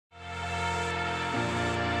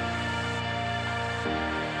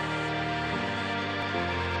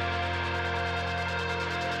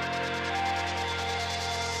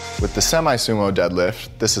With the semi-sumo deadlift,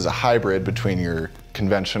 this is a hybrid between your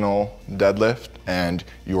conventional deadlift and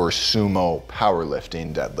your sumo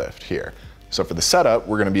powerlifting deadlift here. So for the setup,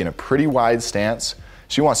 we're gonna be in a pretty wide stance.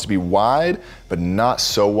 She wants to be wide, but not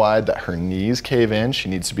so wide that her knees cave in. She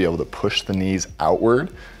needs to be able to push the knees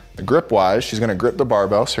outward. The grip-wise, she's gonna grip the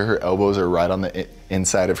barbell so her elbows are right on the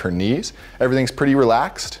inside of her knees. Everything's pretty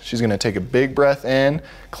relaxed. She's gonna take a big breath in,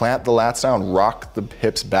 clamp the lats down, rock the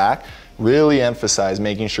hips back. Really emphasize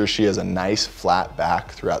making sure she has a nice flat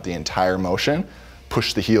back throughout the entire motion.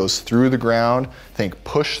 Push the heels through the ground. Think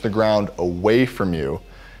push the ground away from you.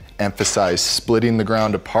 Emphasize splitting the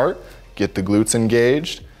ground apart. Get the glutes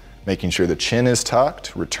engaged. Making sure the chin is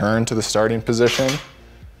tucked. Return to the starting position.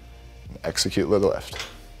 Execute the lift.